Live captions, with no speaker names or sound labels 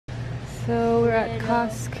So we're at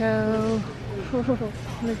Costco.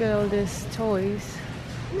 Look at all these toys.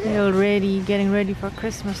 They're already getting ready for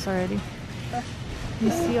Christmas already.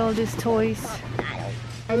 You see all these toys?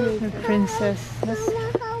 The princesses.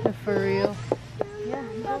 They're for real. Yeah,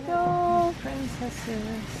 go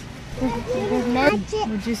princesses.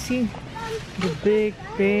 Would you see the big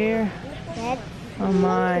bear? Oh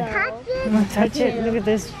my. I'm gonna touch it. Look at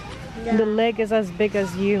this. The leg is as big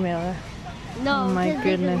as you, Mela. No, oh my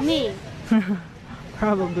goodness. Me.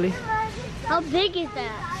 Probably. How big is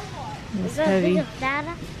that? It's heavy. Big as that?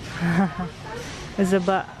 It's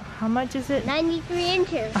about, how much is it? 93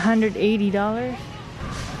 inches. $180.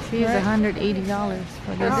 See, it's $180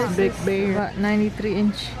 for this big bear. About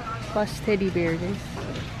 93-inch plush teddy bear, guys.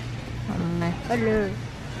 Oh my. Hello.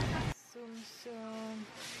 Sum Sum.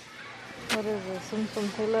 What is it? Sum Sum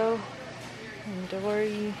pillow. And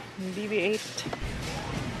Dory. And BB-8.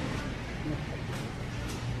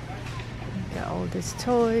 Got all these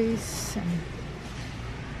toys and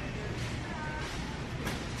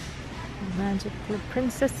Magic Blue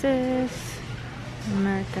Princesses,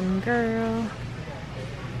 American Girl,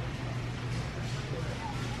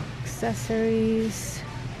 accessories,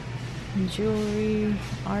 jewelry,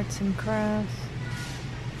 arts and crafts.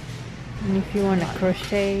 And if you want to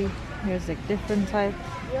crochet, there's like different type.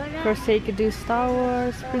 Crochet, you could do Star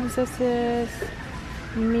Wars princesses,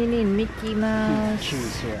 Minnie and Mickey Mouse.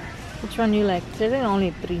 Choose here. Which one you like? There's only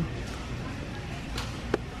 3.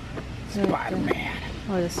 Spider-Man.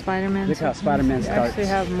 Oh, the Spider-Man. Look how Spider-Man starts. We actually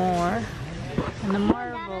have more. And the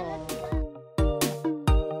Marvel.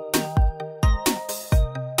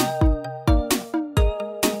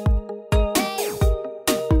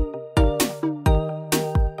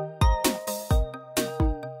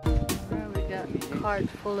 We got a cart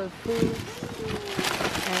full of food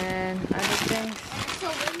and other things.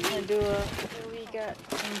 We got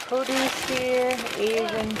some produce here,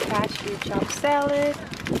 Asian cashew chopped salad,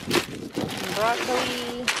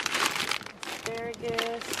 broccoli,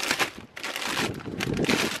 asparagus,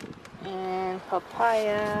 and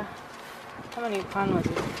papaya. How many pounds was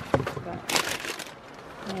it?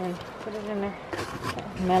 And put it in there.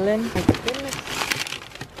 Melon, my goodness,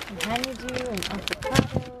 and honeydew and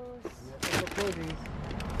avocados.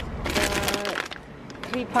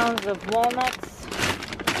 Got 3 pounds of walnuts.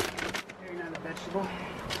 Vegetable.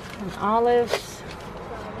 And olives.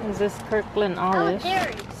 This is this Kirkland olive,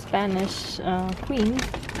 Spanish queen.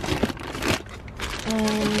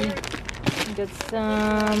 And we got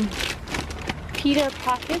some pita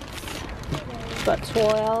pockets. It's got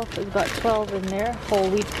 12. It's got 12 in there. Whole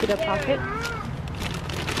wheat pita pocket.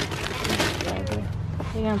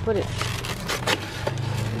 You're gonna put it.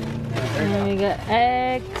 And we got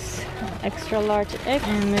eggs, extra large eggs,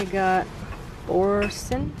 and we got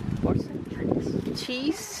Orson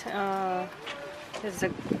cheese. This is a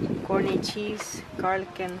corny cheese,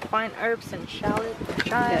 garlic and fine herbs and shallot.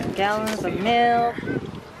 We got gallons of milk.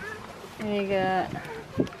 We got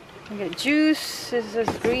juice. This is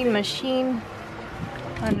Green Machine,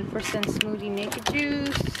 100% smoothie naked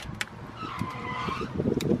juice.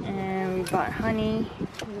 And we bought honey.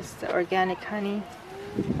 This is the organic honey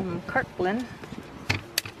from Kirkland.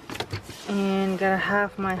 And gotta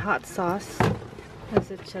have my hot sauce.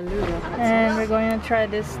 This is Cholula. And we're going to try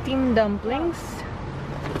the steamed dumplings.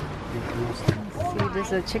 Let's see, this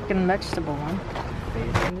is a chicken vegetable one.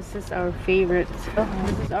 And this is our favorite.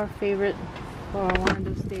 This is our favorite for one of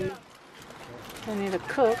those days. I need to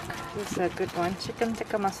cook. This is a good one. Chicken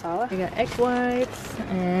tikka masala. We got egg whites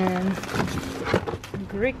and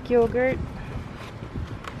Greek yogurt.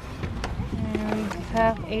 And we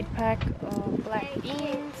have 8-pack of black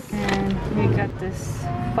beans. And we got this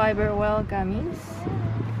Fiber Well gummies.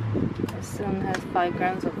 This one has 5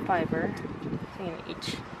 grams of fiber in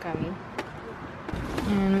each gummy.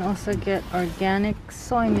 And we also get organic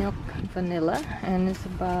soy milk vanilla. And it's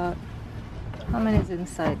about, how many is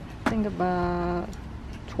inside? I think about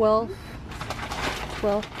 12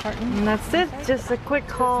 cartons. And that's it. Just a quick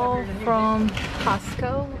haul from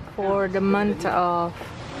Costco for the month of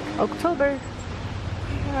October.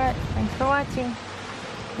 Alright, thanks for watching.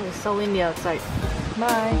 It's so windy outside.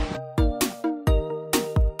 Bye.